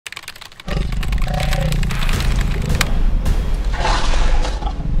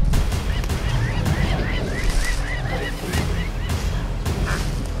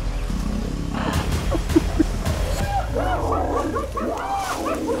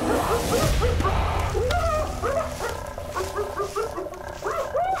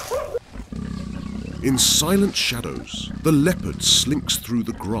In silent shadows, the leopard slinks through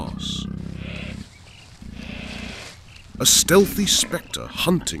the grass. A stealthy spectre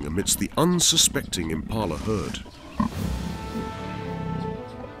hunting amidst the unsuspecting impala herd.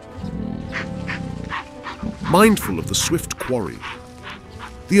 Mindful of the swift quarry,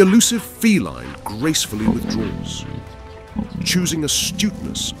 the elusive feline gracefully withdraws, choosing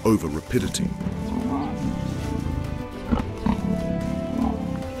astuteness over rapidity.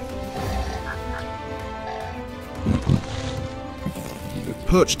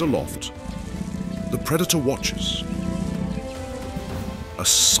 Perched aloft, the predator watches, a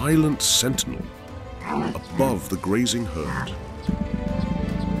silent sentinel above the grazing herd.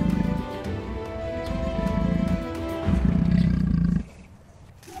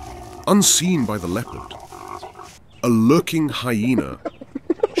 Unseen by the leopard, a lurking hyena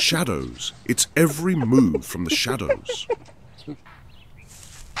shadows its every move from the shadows.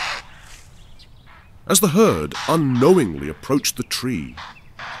 As the herd unknowingly approached the tree,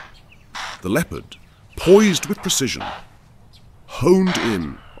 the leopard, poised with precision, honed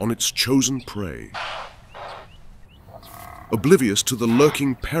in on its chosen prey. Oblivious to the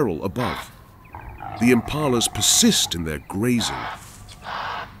lurking peril above, the impalas persist in their grazing.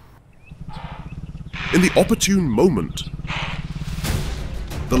 In the opportune moment,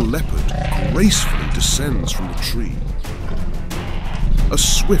 the leopard gracefully descends from the tree. A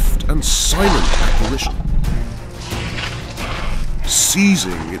swift and silent apparition,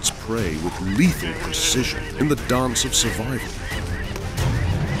 seizing its prey with lethal precision in the dance of survival.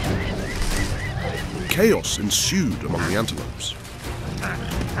 Chaos ensued among the antelopes.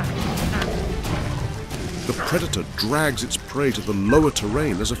 The predator drags its prey to the lower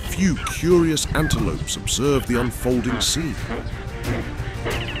terrain as a few curious antelopes observe the unfolding scene.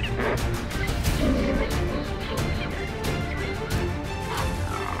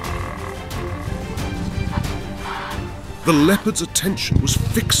 The leopard's attention was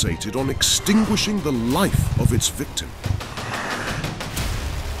fixated on extinguishing the life of its victim.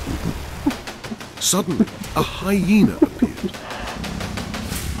 Suddenly, a hyena appeared,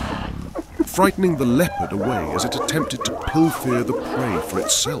 frightening the leopard away as it attempted to pilfer the prey for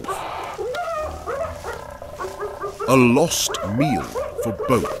itself. A lost meal for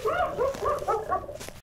both.